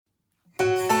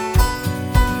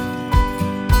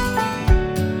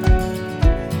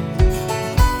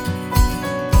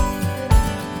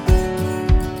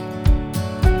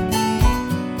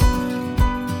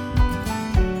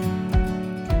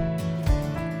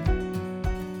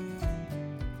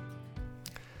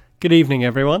Good evening,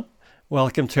 everyone.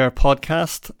 Welcome to our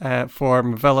podcast for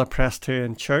Mavilla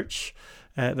Presbyterian Church.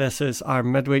 This is our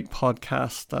midweek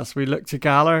podcast as we look to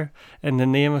gather in the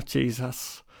name of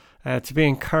Jesus, to be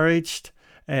encouraged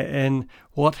in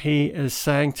what he is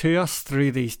saying to us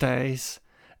through these days,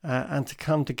 and to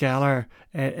come together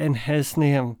in his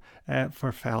name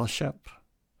for fellowship.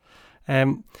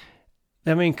 Let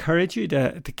me encourage you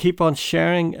to keep on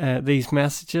sharing these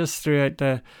messages throughout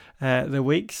the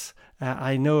weeks.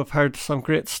 I know I've heard some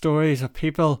great stories of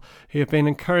people who have been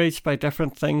encouraged by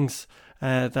different things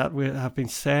that have been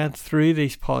said through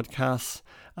these podcasts,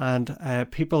 and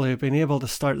people who have been able to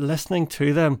start listening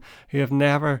to them who have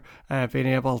never been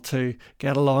able to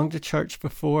get along to church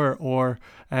before or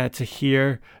to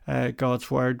hear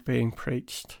God's word being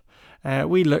preached.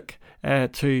 We look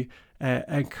to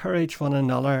encourage one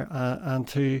another and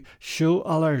to show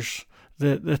others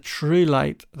the true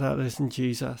light that is in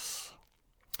Jesus.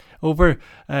 Over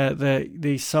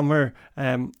the summer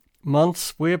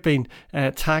months, we've been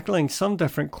tackling some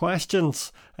different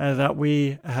questions that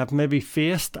we have maybe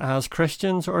faced as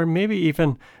Christians, or maybe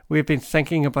even we've been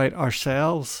thinking about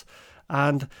ourselves.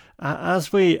 And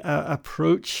as we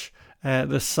approach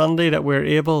the Sunday that we're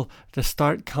able to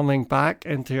start coming back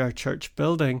into our church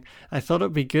building, I thought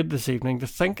it'd be good this evening to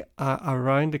think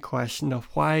around the question of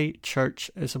why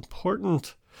church is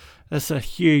important. It's a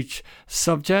huge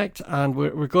subject, and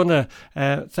we're going to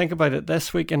think about it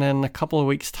this week and in a couple of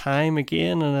weeks' time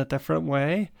again in a different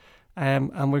way.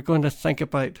 And we're going to think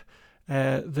about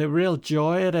the real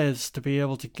joy it is to be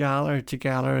able to gather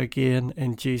together again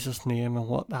in Jesus' name and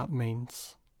what that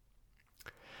means.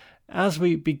 As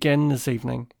we begin this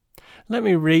evening, let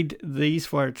me read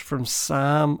these words from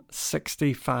Psalm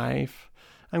 65.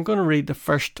 I'm going to read the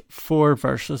first 4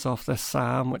 verses of this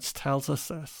psalm, which tells us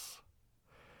this.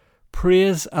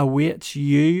 Praise awaits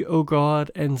you, O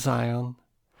God, in Zion.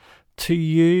 To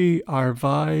you our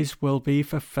vows will be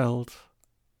fulfilled.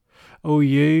 O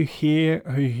you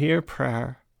who hear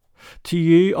prayer, to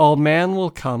you all men will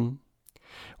come.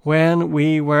 When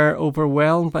we were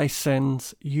overwhelmed by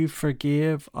sins, you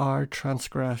forgave our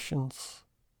transgressions.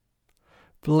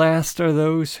 Blessed are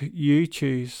those you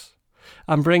choose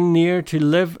and bring near to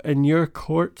live in your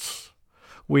courts.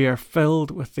 We are filled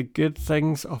with the good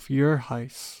things of your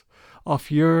house,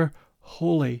 of your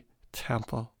holy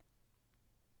temple.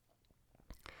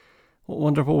 What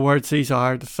wonderful words these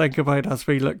are to think about as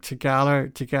we look to gather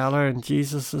together in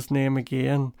Jesus' name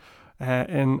again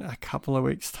in a couple of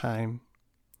weeks' time.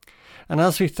 And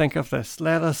as we think of this,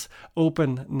 let us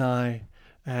open now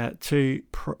in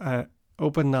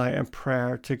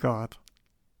prayer to God.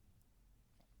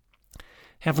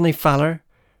 Heavenly Father,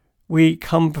 we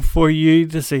come before you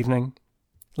this evening,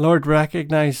 Lord,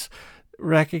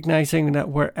 recognizing that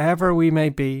wherever we may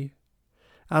be,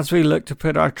 as we look to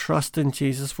put our trust in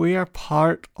Jesus, we are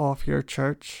part of your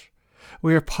church.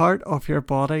 We are part of your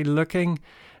body, looking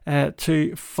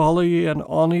to follow you and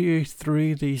honour you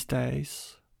through these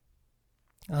days.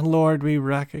 And Lord, we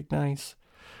recognize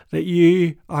that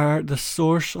you are the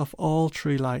source of all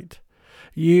true light.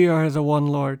 You are the one,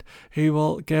 Lord, who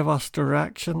will give us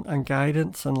direction and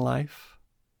guidance in life.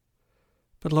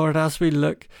 But Lord, as we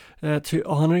look to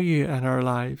honour you in our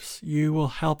lives, you will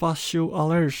help us show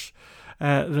others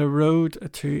the road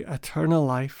to eternal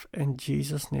life in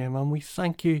Jesus' name. And we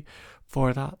thank you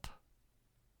for that.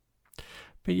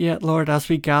 But yet, Lord, as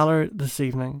we gather this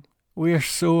evening, we are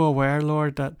so aware,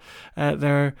 Lord, that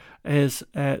there is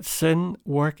sin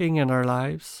working in our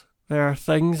lives. There are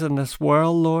things in this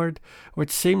world, Lord,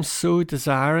 which seem so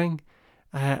desiring.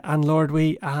 And Lord,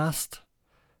 we ask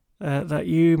that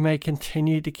you may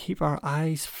continue to keep our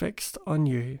eyes fixed on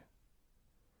you.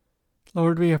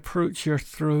 Lord, we approach your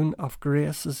throne of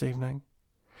grace this evening,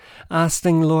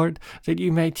 asking, Lord, that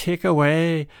you may take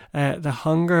away the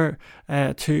hunger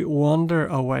to wander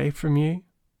away from you.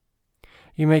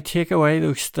 You may take away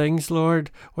those things,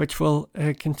 Lord, which will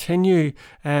continue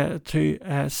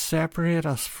to separate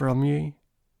us from you,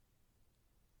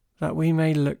 that we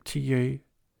may look to you,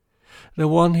 the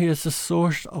one who is the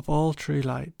source of all true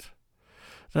light.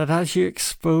 That as you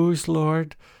expose,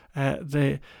 Lord,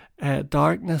 the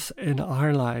darkness in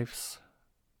our lives,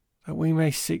 that we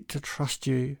may seek to trust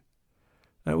you,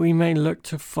 that we may look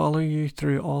to follow you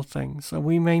through all things, that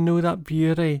we may know that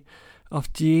beauty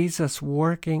of Jesus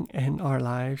working in our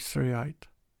lives throughout.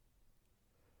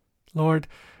 Lord,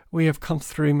 we have come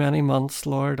through many months,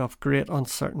 Lord, of great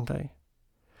uncertainty.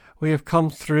 We have come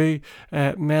through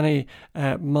many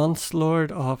months,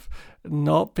 Lord, of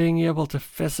not being able to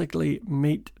physically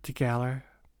meet together.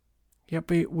 Yet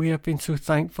we have been so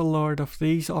thankful, Lord, of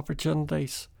these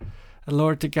opportunities, and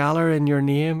Lord, to gather in your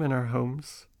name in our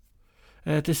homes.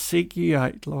 to seek you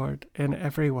out, Lord, in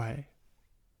every way.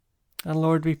 And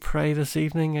Lord, we pray this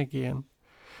evening again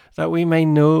that we may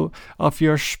know of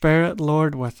your Spirit,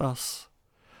 Lord, with us,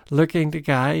 looking to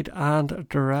guide and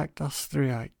direct us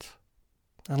throughout.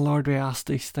 And Lord, we ask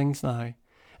these things now,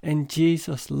 in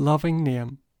Jesus' loving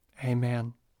name,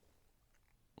 amen.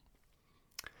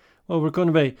 Well, we're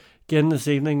going to begin this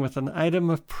evening with an item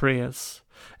of praise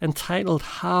entitled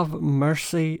Have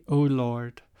Mercy, O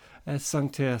Lord, sung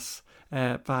to us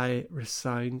by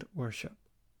Resound Worship.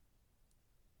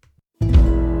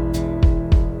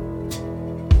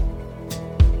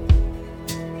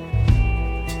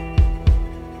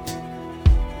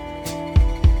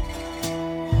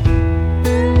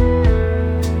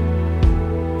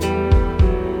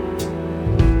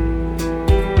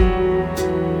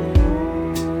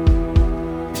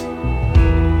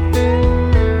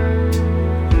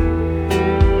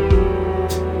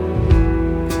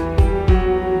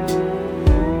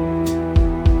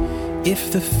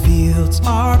 If the fields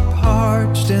are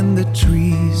parched and the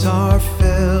trees are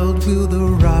felled, will the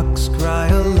rocks cry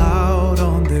aloud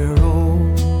on their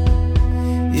own?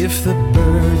 If the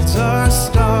birds are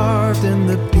starved and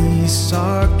the beasts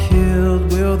are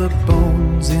killed, will the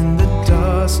bones in the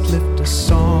dust lift a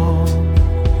song?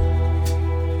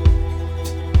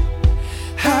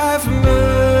 Have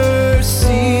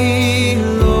mercy,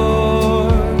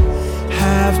 Lord,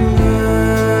 have mercy.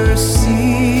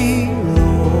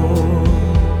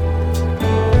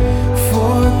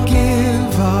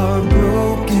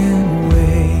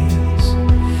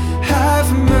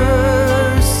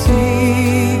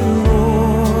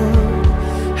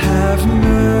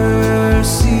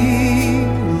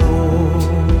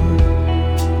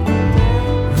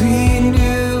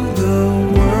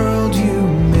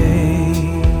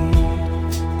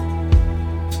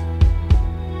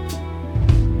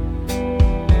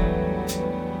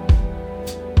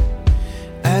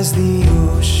 As the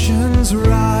oceans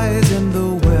rise and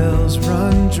the wells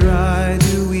run dry,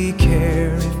 do we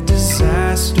care if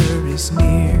disaster is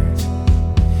near?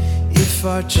 If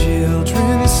our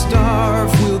children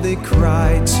starve, will they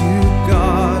cry to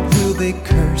God? Will they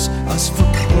curse us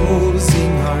for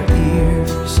closing our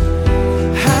ears?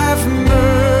 Have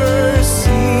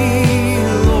mercy,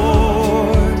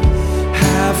 Lord,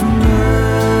 have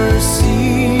mercy.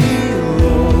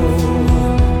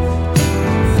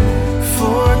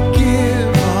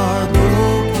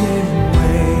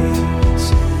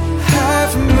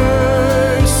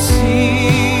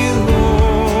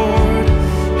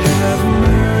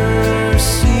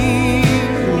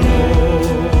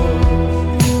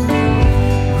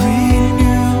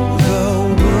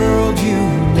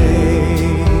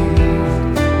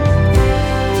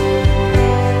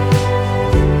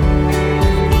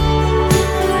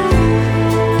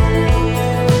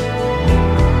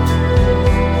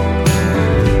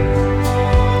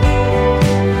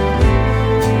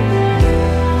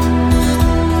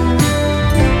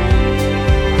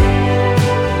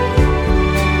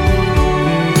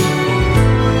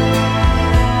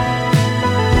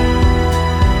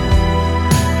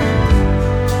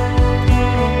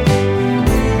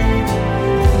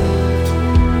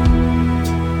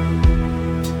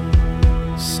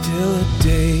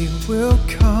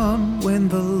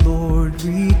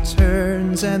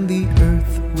 And the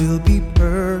earth will be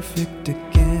perfect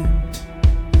again.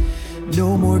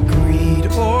 No more greed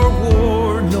or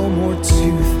war, no more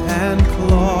tooth and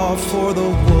claw, for the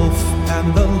wolf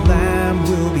and the lamb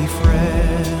will be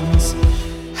friends.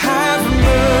 Have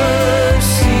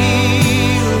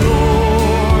mercy,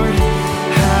 Lord,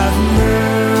 have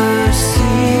mercy,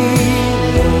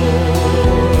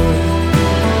 Lord.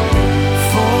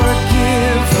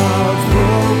 Forgive our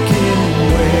broken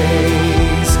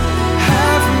ways.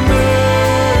 Have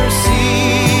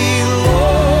mercy,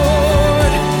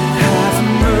 Lord, have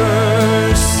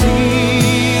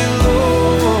mercy,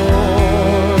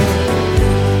 Lord.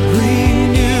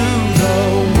 Renew the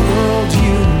world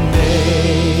you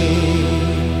made.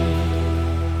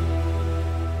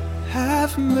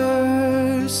 Have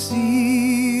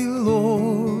mercy,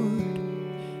 Lord,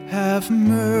 have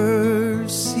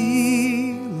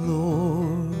mercy,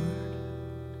 Lord.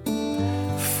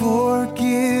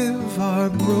 Forgive our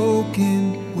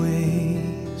broken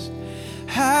ways.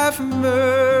 Have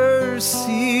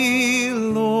mercy,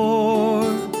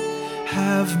 Lord,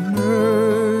 have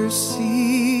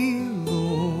mercy,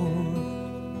 Lord.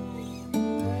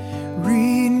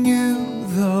 Renew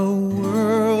the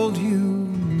world you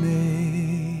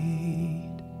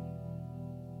made.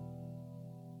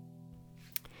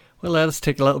 Well, let us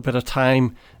take a little bit of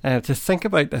time to think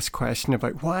about this question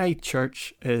about why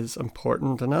church is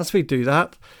important. And as we do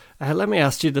that, let me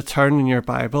ask you to turn in your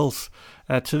Bibles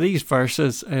to these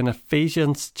verses in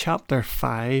Ephesians chapter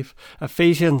 5.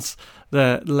 Ephesians,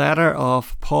 the letter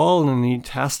of Paul in the New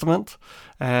Testament.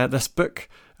 This book,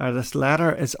 or this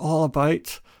letter, is all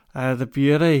about the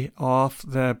beauty of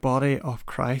the body of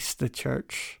Christ, the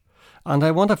church. And I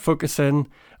want to focus in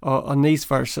on these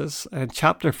verses in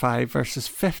chapter 5, verses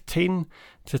 15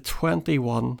 to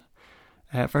 21.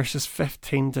 Verses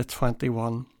 15 to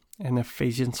 21 in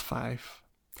Ephesians 5.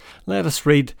 Let us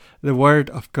read the word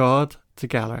of God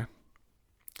together.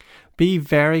 Be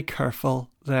very careful,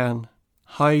 then,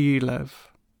 how you live,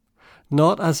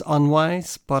 not as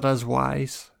unwise, but as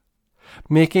wise,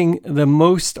 making the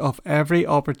most of every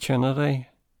opportunity,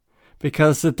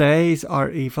 because the days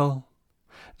are evil.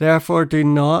 Therefore do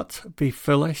not be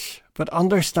foolish, but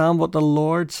understand what the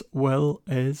Lord's will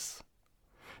is.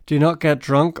 Do not get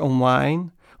drunk on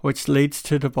wine, which leads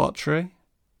to debauchery.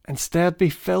 Instead, be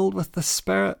filled with the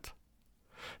Spirit.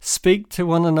 Speak to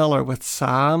one another with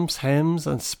psalms, hymns,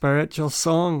 and spiritual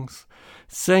songs.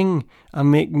 Sing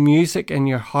and make music in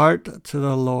your heart to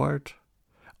the Lord,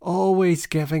 always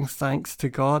giving thanks to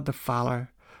God the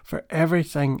Father for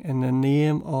everything in the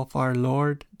name of our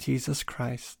Lord Jesus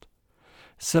Christ.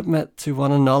 Submit to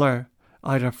one another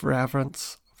out of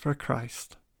reverence for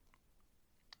Christ.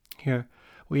 Here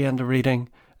we end the reading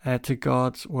to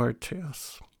God's word to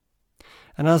us.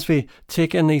 And as we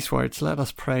take in these words, let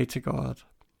us pray to God.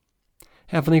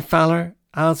 Heavenly Father,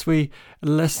 as we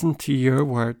listen to your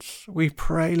words, we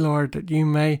pray, Lord, that you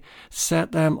may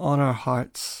set them on our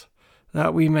hearts,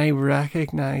 that we may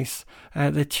recognize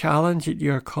the challenge that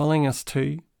you're calling us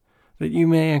to, that you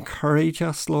may encourage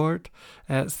us, Lord,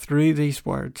 through these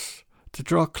words, to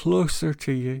draw closer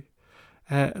to you,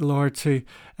 Lord, to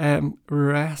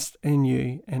rest in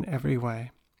you in every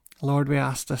way. Lord, we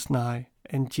ask this now,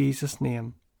 in Jesus'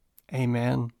 name,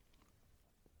 amen.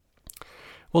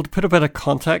 Well, to put a bit of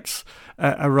context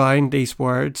around these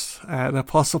words, the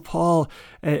Apostle Paul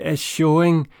is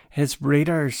showing his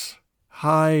readers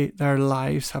how their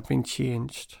lives have been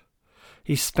changed.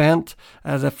 He spent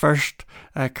the first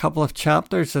couple of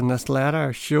chapters in this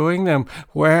letter showing them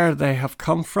where they have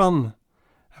come from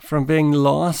being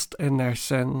lost in their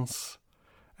sins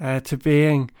to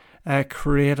being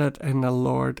created in the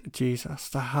Lord Jesus,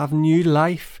 to have new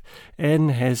life in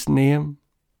his name.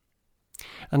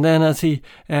 And then as he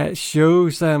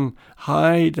shows them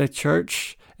how the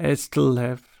church is to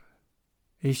live,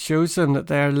 he shows them that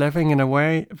they are living in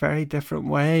a very different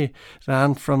way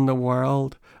than from the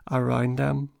world around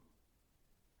them.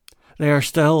 They are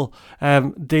still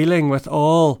dealing with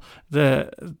all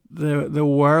the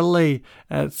worldly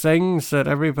things that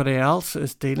everybody else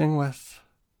is dealing with.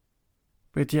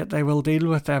 But yet they will deal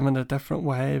with them in a different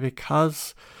way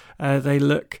because they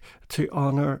look to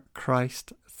honour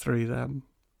Christ through them.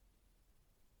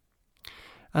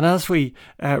 And as we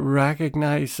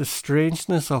recognise the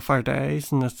strangeness of our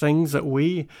days and the things that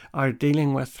we are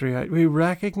dealing with throughout, we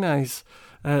recognise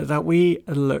that we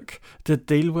look to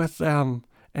deal with them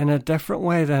in a different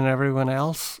way than everyone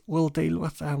else will deal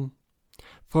with them.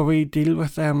 For we deal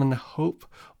with them in the hope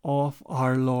of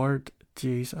our Lord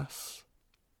Jesus.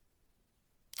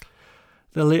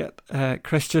 The late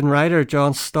Christian writer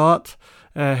John Stott,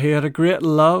 who had a great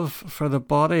love for the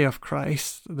body of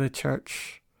Christ, the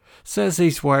church, says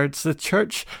these words: the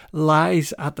church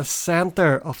lies at the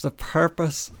centre of the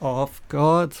purpose of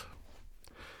God.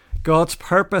 God's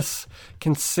purpose,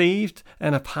 conceived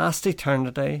in a past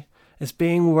eternity, is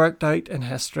being worked out in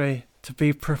history to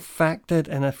be perfected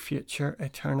in a future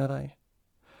eternity.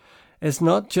 It's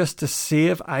not just to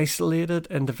save isolated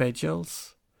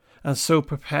individuals and so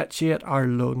perpetuate our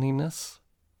loneliness,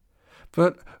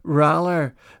 but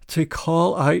rather to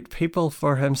call out people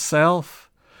for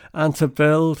himself and to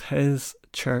build his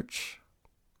church.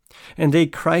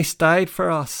 Indeed, Christ died for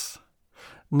us,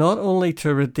 not only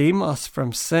to redeem us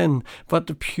from sin, but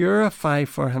to purify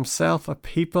for himself a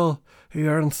people who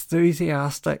are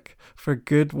enthusiastic for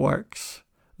good works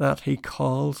that he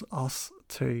calls us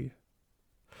to.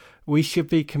 We should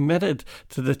be committed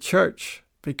to the church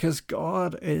because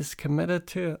God is committed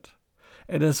to it.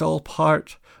 It is all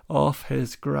part of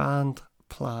his grand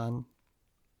plan.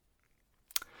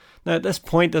 Now, at this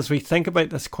point, as we think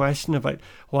about this question about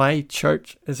why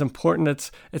church is important,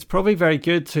 it's probably very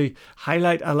good to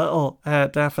highlight a little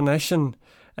definition.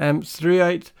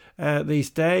 Throughout these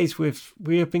days,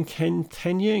 we have been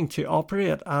continuing to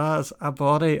operate as a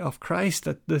body of Christ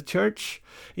at the church,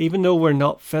 even though we're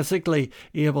not physically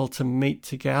able to meet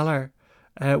together.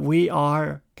 We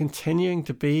are continuing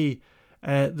to be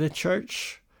the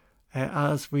church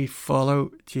as we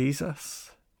follow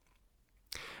Jesus.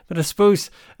 But I suppose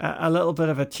a little bit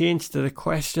of a change to the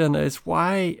question is,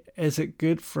 why is it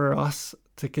good for us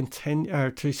to continue or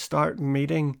to start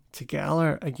meeting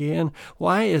together again?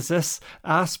 Why is this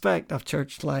aspect of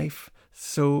church life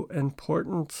so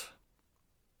important?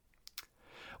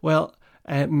 Well,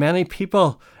 many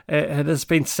people, it has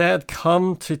been said,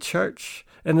 come to church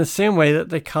in the same way that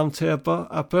they come to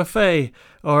a buffet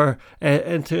or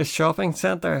into a shopping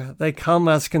centre. They come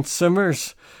as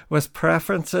consumers with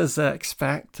preferences they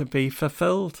expect to be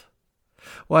fulfilled.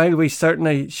 While we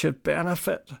certainly should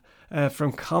benefit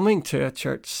from coming to a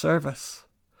church service,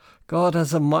 God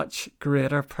has a much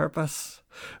greater purpose.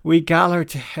 We gather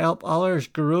to help others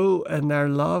grow in their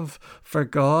love for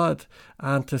God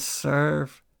and to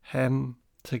serve Him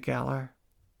together.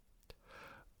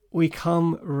 We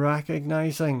come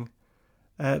recognizing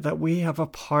that we have a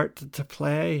part to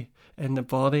play in the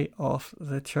body of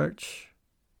the church.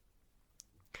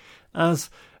 As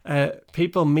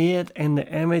people made in the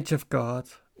image of God,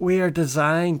 we are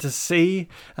designed to see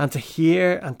and to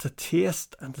hear and to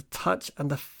taste and to touch and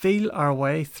to feel our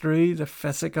way through the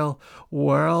physical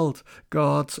world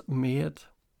God's made.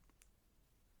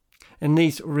 In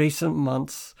these recent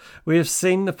months, we have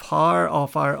seen the power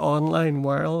of our online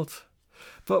world,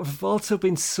 but we've also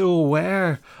been so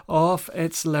aware of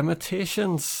its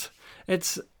limitations.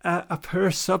 It's a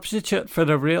poor substitute for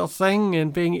the real thing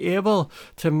in being able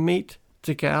to meet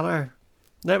together.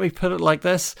 Let me put it like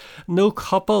this: no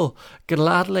couple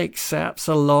gladly accepts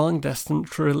a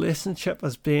long-distance relationship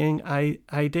as being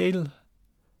ideal.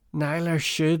 Neither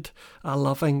should a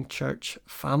loving church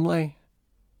family.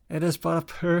 It is but a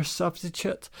poor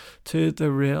substitute to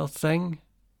the real thing.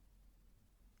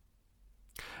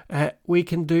 We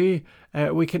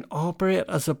can operate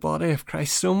as a body of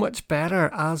Christ so much better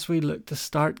as we look to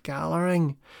start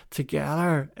gathering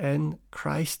together in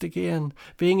Christ again,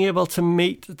 being able to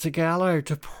meet together,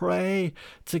 to pray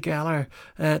together,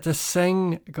 to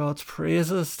sing God's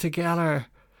praises together,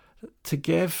 to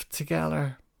give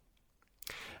together.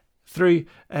 Through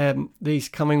these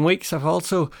coming weeks, I've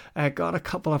also got a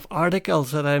couple of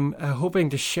articles that I'm hoping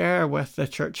to share with the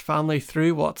church family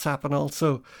through WhatsApp, and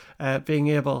also being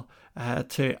able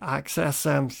to access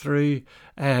them through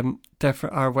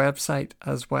our website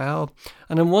as well.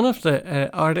 And in one of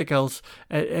the articles,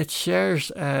 it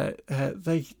shares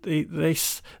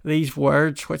these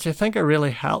words, which I think are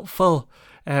really helpful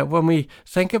when we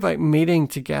think about meeting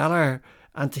together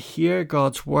and to hear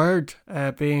God's word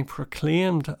being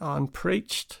proclaimed and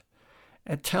preached.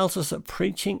 It tells us that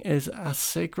preaching is a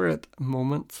sacred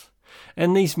moment.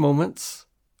 In these moments,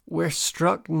 we're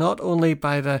struck not only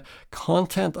by the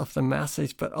content of the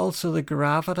message, but also the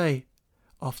gravity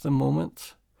of the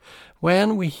moment.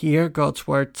 When we hear God's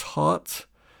word taught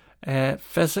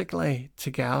physically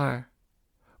together,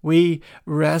 we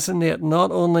resonate not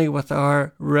only with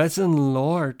our risen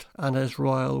Lord and His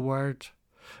royal word,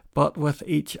 but with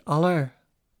each other.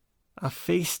 A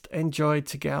feast enjoyed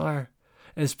together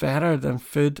is better than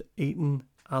food eaten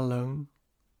alone.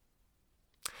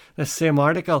 This same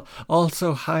article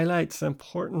also highlights the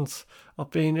importance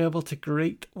of being able to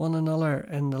greet one another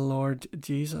in the Lord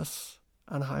Jesus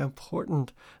and how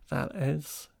important that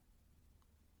is.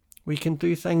 We can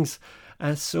do things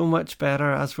so much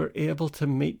better as we're able to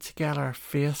meet together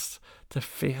face to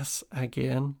face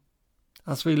again,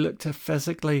 as we look to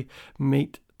physically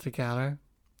meet together.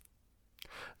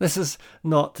 This is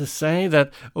not to say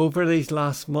that over these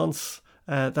last months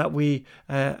that we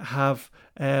have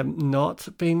not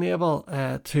been able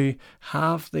to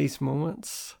have these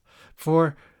moments.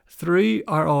 For through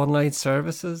our online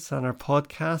services and our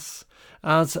podcasts,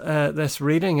 as this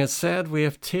reading has said, we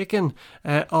have taken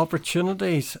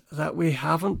opportunities that we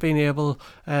haven't been able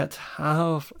to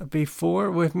have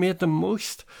before. We've made the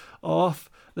most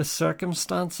of the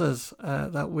circumstances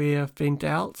that we have been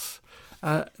dealt,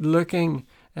 looking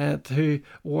to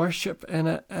worship in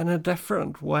a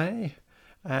different way.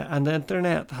 And the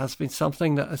internet has been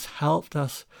something that has helped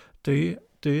us do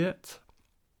it.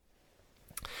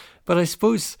 But I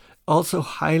suppose also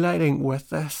highlighting with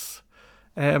this,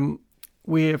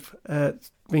 we've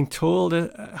been told,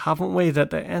 haven't we, that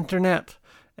the internet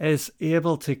is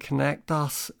able to connect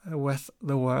us with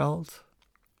the world.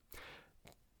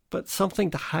 But something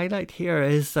to highlight here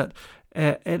is that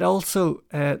it also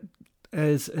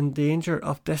is in danger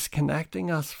of disconnecting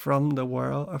us from the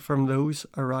world, or from those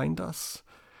around us.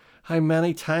 How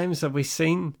many times have we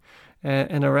seen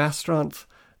in a restaurant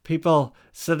people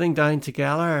sitting down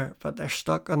together, but they're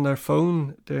stuck on their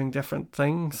phone doing different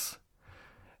things?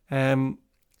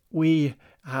 We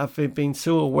have been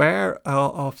so aware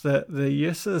of the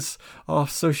uses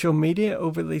of social media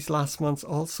over these last months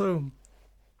also.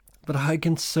 But how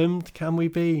consumed can we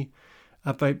be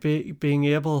about being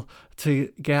able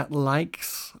to get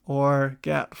likes or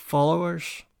get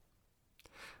followers?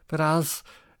 But as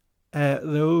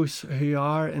those who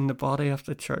are in the body of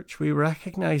the church, we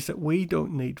recognize that we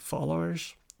don't need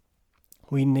followers.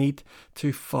 We need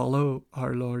to follow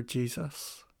our Lord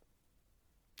Jesus.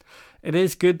 It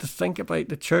is good to think about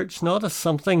the church not as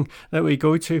something that we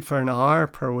go to for an hour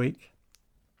per week,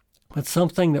 but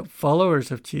something that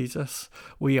followers of Jesus,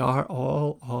 we are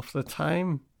all of the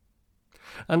time.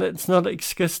 And it's not an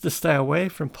excuse to stay away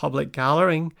from public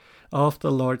gathering of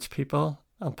the Lord's people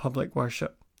and public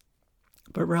worship.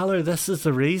 But rather, this is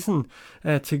the reason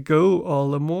to go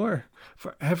all the more.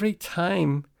 For every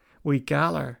time we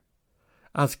gather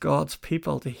as God's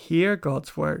people to hear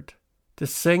God's word, to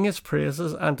sing his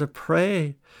praises and to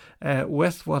pray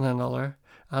with one another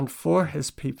and for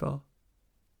his people,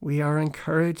 we are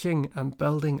encouraging and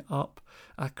building up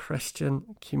a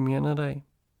Christian community.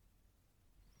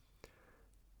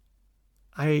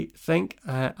 I think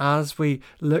as we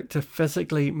look to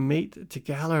physically meet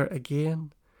together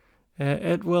again,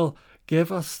 it will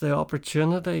give us the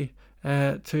opportunity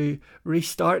to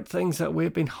restart things that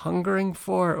we've been hungering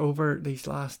for over these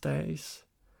last days.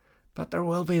 But there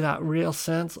will be that real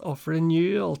sense of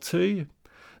renewal too,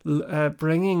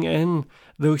 bringing in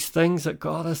those things that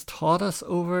God has taught us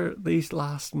over these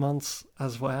last months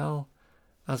as well,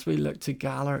 as we look to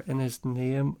gather in his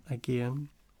name again.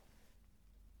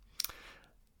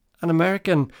 An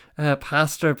American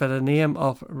pastor by the name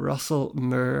of Russell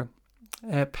Moore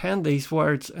penned these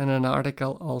words in an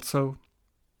article also.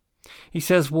 He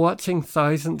says, watching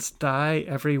thousands die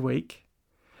every week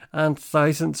and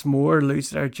thousands more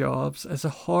lose their jobs is a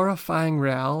horrifying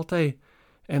reality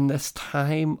in this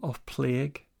time of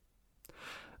plague.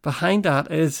 Behind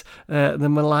that is the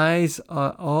malaise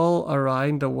all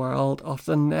around the world of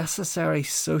the necessary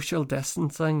social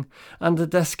distancing and the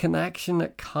disconnection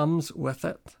that comes with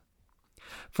it.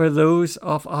 For those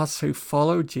of us who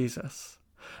follow Jesus,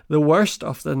 the worst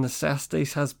of the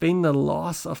necessities has been the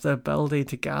loss of the ability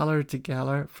to gather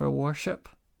together for worship.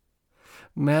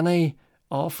 Many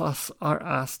of us are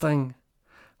asking,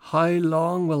 how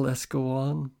long will this go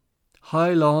on?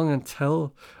 How long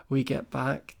until we get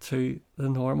back to the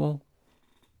normal?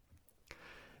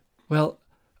 Well,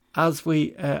 as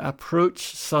we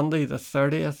approach Sunday the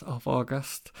 30th of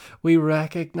August, we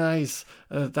recognise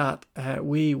that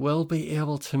we will be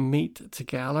able to meet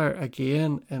together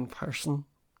again in person.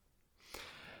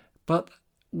 But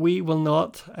we will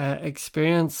not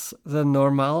experience the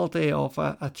normality of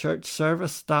a church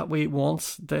service that we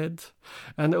once did.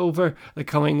 And over the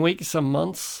coming weeks and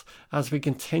months, as we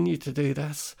continue to do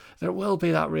this, there will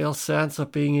be that real sense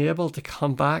of being able to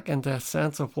come back into a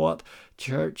sense of what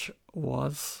church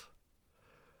was.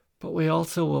 But we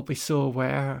also will be so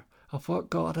aware of what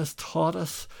God has taught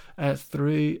us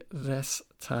through this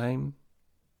time.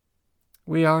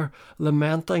 We are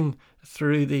lamenting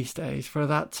through these days for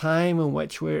that time in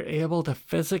which we're able to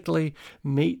physically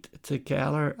meet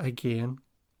together again.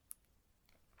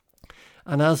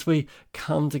 And as we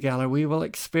come together, we will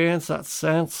experience that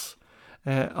sense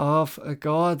of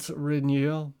God's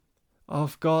renewal,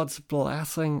 of God's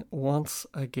blessing once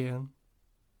again.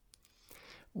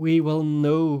 We will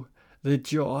know the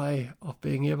joy of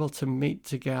being able to meet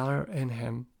together in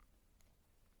him.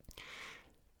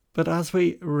 But as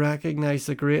we recognize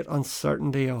the great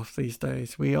uncertainty of these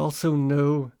days, we also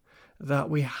know that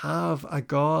we have a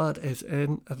God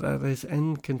that is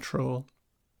in control.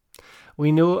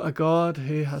 We know a God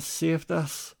who has saved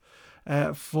us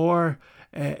for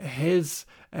his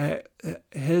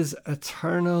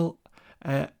eternal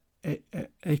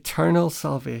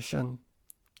salvation.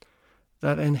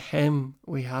 That in him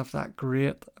we have that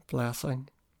great blessing.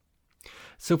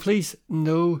 So please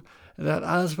know that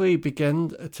as we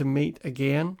begin to meet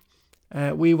again,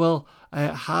 we will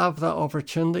have that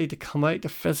opportunity to come out to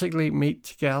physically meet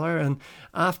together. And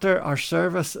after our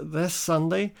service this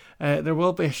Sunday, there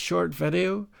will be a short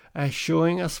video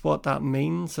showing us what that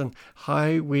means and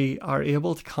how we are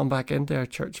able to come back into our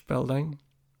church building.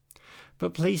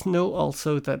 But please know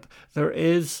also that there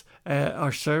is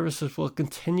our services will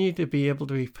continue to be able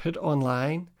to be put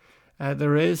online.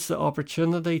 There is the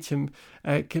opportunity to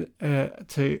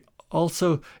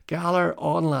also gather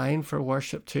online for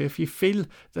worship too. If you feel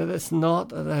that it's not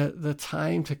the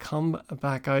time to come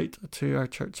back out to our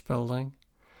church building,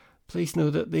 please know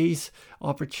that these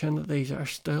opportunities are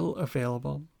still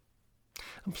available.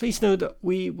 And please know that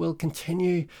we will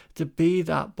continue to be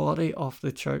that body of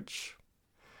the church.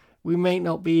 We may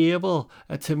not be able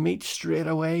to meet straight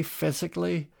away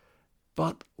physically,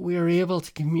 but we are able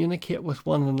to communicate with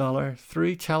one another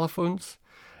through telephones,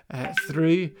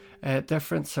 through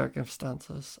different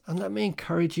circumstances. And let me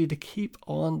encourage you to keep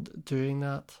on doing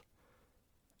that,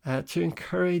 to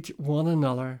encourage one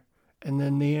another in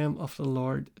the name of the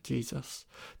Lord Jesus,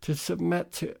 to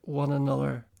submit to one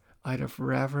another out of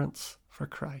reverence for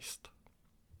Christ.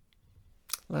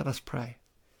 Let us pray.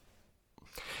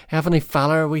 Heavenly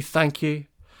Father, we thank you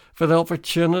for the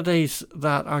opportunities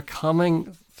that are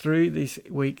coming through these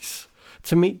weeks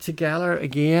to meet together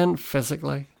again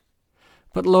physically.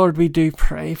 But Lord, we do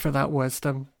pray for that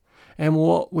wisdom in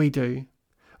what we do.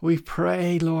 We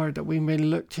pray, Lord, that we may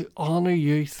look to honour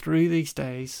you through these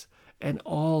days in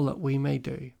all that we may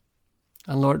do.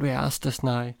 And Lord, we ask this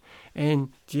now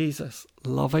in Jesus'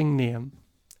 loving name.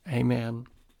 Amen.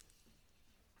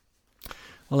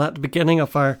 Well, at the beginning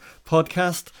of our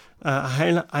podcast,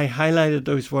 I highlighted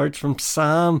those words from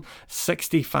Psalm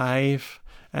 65,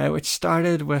 which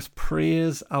started with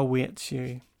 "Praise awaits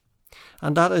you."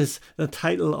 And that is the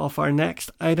title of our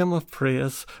next item of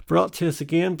praise, brought to us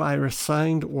again by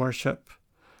Resound Worship.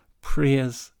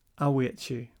 Praise awaits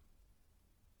you.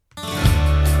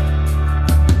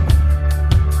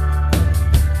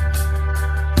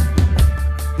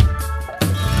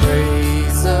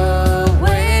 Praise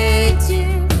awaits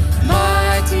you,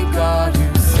 mighty God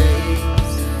who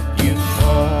saves. You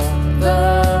form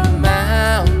the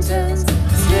mountains,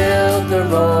 still the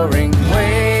roaring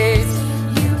waves.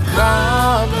 You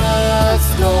calm the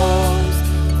storms,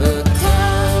 the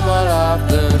tumult of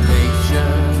the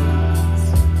nations.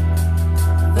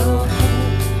 The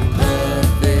whole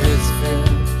earth is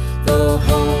filled, the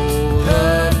whole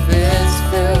earth is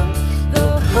filled, the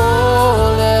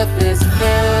whole earth is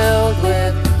filled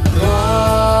with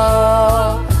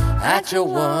awe at your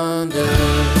wonders.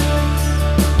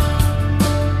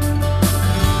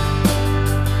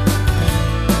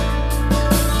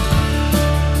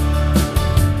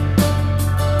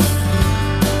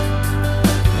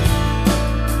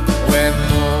 When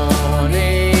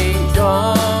morning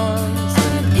dawns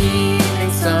and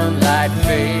evening sunlight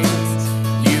fades,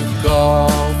 you call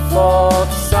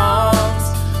forth songs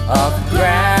of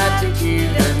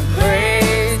gratitude and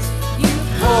praise. You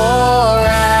pour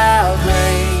out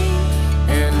rain,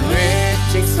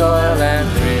 enriching soil and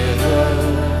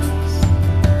rivers.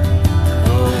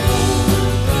 The whole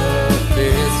earth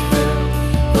is filled,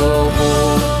 the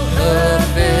whole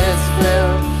earth is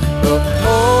filled, the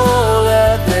whole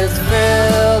earth is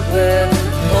filled with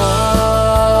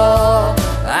awe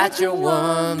at your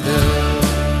wonders.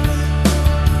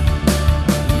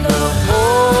 The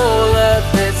whole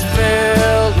earth is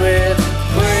filled with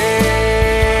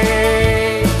praise.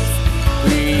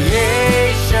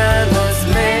 Creation was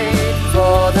made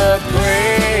for the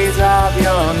praise of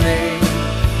your name.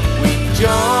 We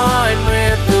join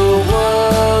with the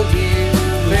world you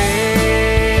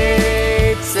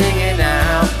made, singing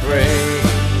our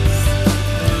praise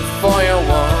for your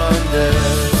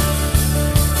wonders.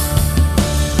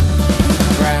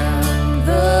 Round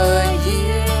the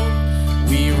year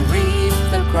we reap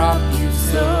the crop you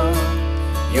sow.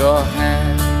 Your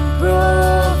hand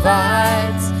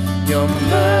provides, your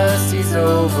mercies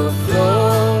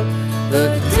overflow.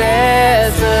 The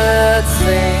desert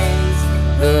sings,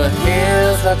 the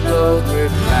hills are clothed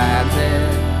with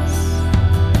gladness.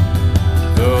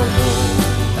 The whole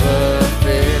earth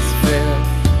is filled,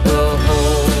 the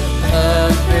whole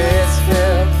earth is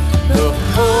filled, the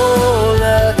whole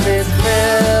earth is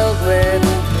filled with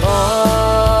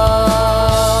awe.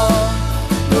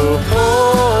 The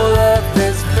whole earth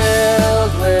is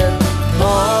filled with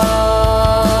awe.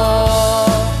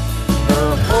 The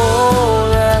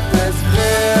whole earth is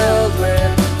filled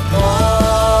with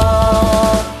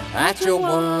awe at your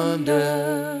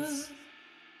wonders.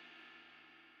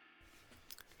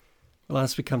 Well,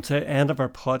 as we come to the end of our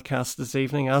podcast this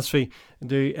evening, as we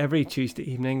do every Tuesday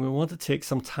evening, we want to take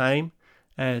some time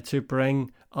to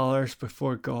bring others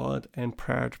before God in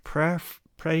prayer, to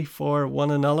pray for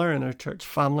one another in our church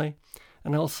family,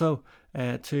 and also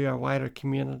to our wider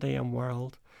community and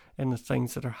world in the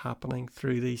things that are happening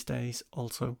through these days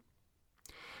also.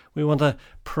 We want to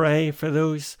pray for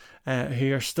those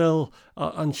who are still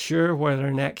unsure where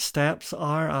their next steps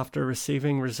are after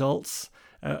receiving results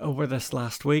over this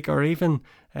last week, or even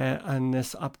in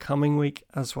this upcoming week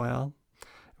as well.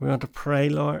 We want to pray,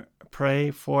 Lord, pray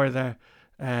for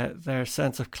their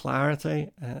sense of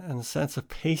clarity and a sense of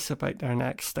peace about their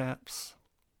next steps.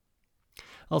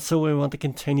 Also, we want to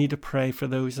continue to pray for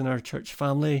those in our church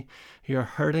family who are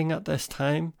hurting at this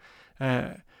time.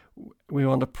 We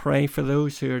want to pray for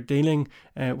those who are dealing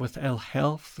with ill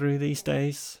health through these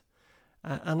days.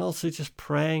 And also just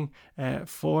praying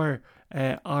for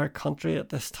our country at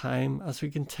this time as we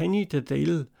continue to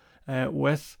deal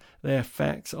with the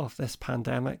effects of this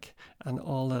pandemic and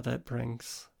all that it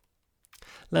brings.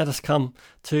 Let us come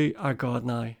to our God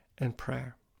now in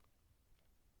prayer.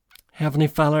 Heavenly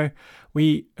Father,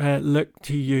 we look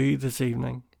to you this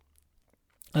evening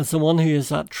as the one who is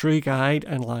that true guide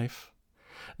in life,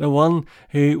 the one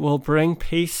who will bring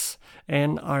peace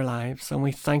in our lives, and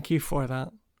we thank you for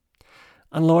that.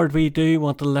 And Lord, we do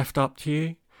want to lift up to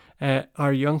you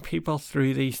our young people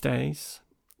through these days.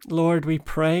 Lord, we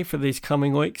pray for these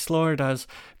coming weeks, Lord, as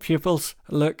pupils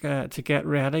look to get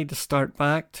ready to start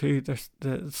back to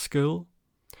the school.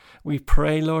 We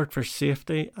pray, Lord, for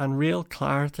safety and real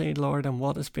clarity, Lord, in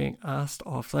what is being asked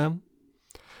of them.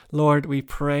 Lord, we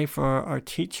pray for our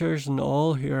teachers and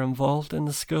all who are involved in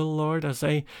the school, Lord, as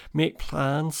they make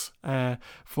plans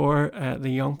for the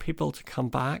young people to come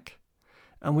back.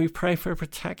 And we pray for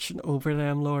protection over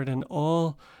them, Lord, in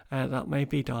all that may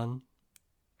be done.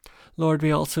 Lord,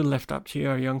 we also lift up to you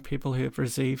our young people who have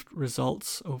received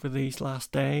results over these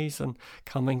last days and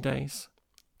coming days.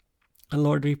 And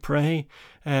Lord, we pray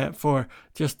for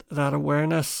just that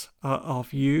awareness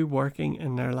of you working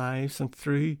in their lives and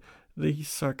through these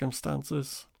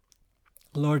circumstances.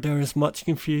 Lord, there is much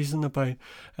confusion about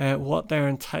what they're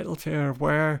entitled to or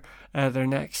where their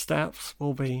next steps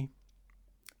will be.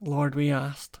 Lord, we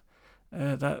ask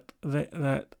that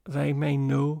they may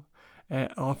know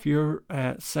of your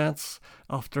sense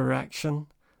of direction,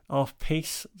 of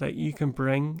peace that you can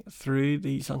bring through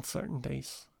these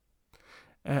uncertainties.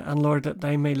 And Lord, that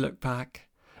they may look back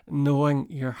knowing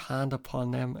your hand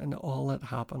upon them in all that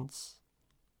happens.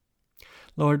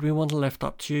 Lord, we want to lift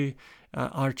up to you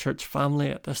our church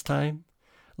family at this time.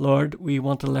 Lord, we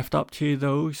want to lift up to you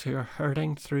those who are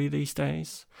hurting through these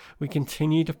days. We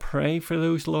continue to pray for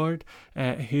those, Lord,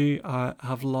 who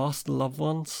have lost loved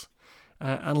ones.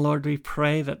 And Lord, we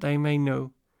pray that they may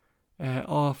know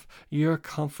of your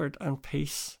comfort and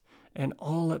peace in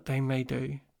all that they may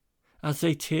do. As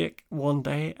they take one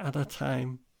day at a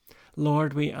time,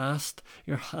 Lord, we ask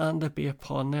your hand to be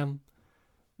upon them,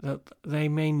 that they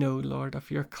may know, Lord,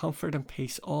 of your comfort and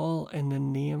peace, all in the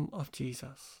name of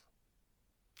Jesus.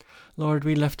 Lord,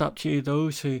 we lift up to you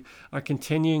those who are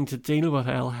continuing to deal with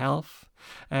ill health,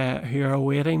 who are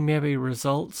awaiting maybe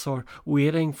results or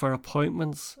waiting for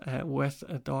appointments with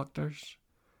doctors.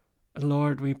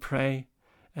 Lord, we pray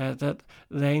that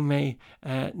they may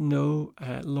know,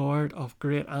 Lord, of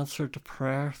great answer to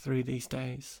prayer through these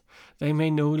days. They may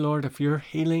know, Lord, of your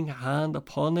healing hand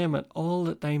upon them and all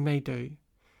that they may do.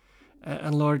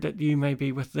 And Lord, that you may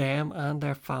be with them and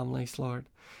their families, Lord,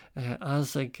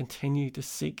 as they continue to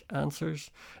seek answers,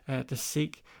 to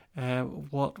seek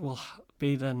what will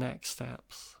be the next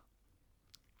steps.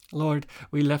 Lord,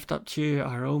 we lift up to you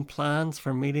our own plans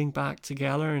for meeting back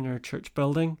together in our church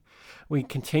building. We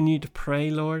continue to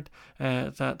pray, Lord,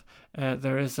 that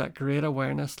there is that great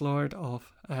awareness, Lord, of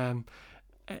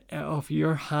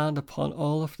your hand upon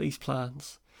all of these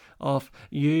plans, of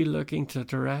you looking to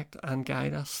direct and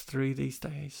guide us through these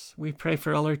days. We pray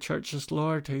for other churches,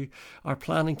 Lord, who are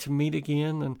planning to meet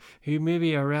again and who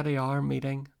maybe already are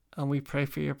meeting. And we pray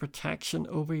for your protection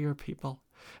over your people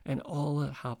in all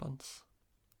that happens.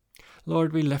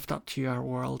 Lord, we lift up to you our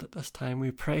world at this time.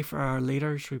 We pray for our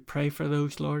leaders. We pray for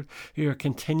those, Lord, who are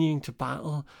continuing to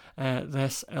battle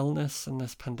this illness and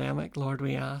this pandemic. Lord,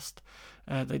 we ask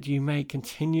that you may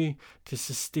continue to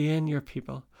sustain your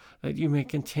people, that you may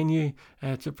continue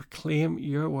to proclaim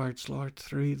your words, Lord,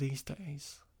 through these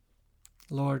days.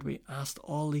 Lord, we ask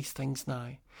all these things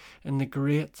now in the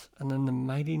great and in the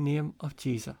mighty name of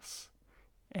Jesus.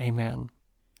 Amen.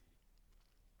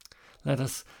 Let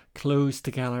us close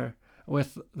together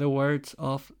with the words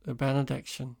of the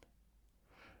benediction.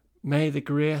 May the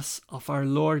grace of our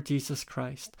Lord Jesus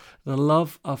Christ, the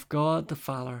love of God the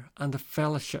Father, and the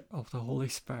fellowship of the Holy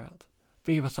Spirit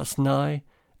be with us now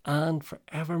and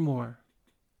forevermore.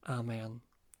 Amen.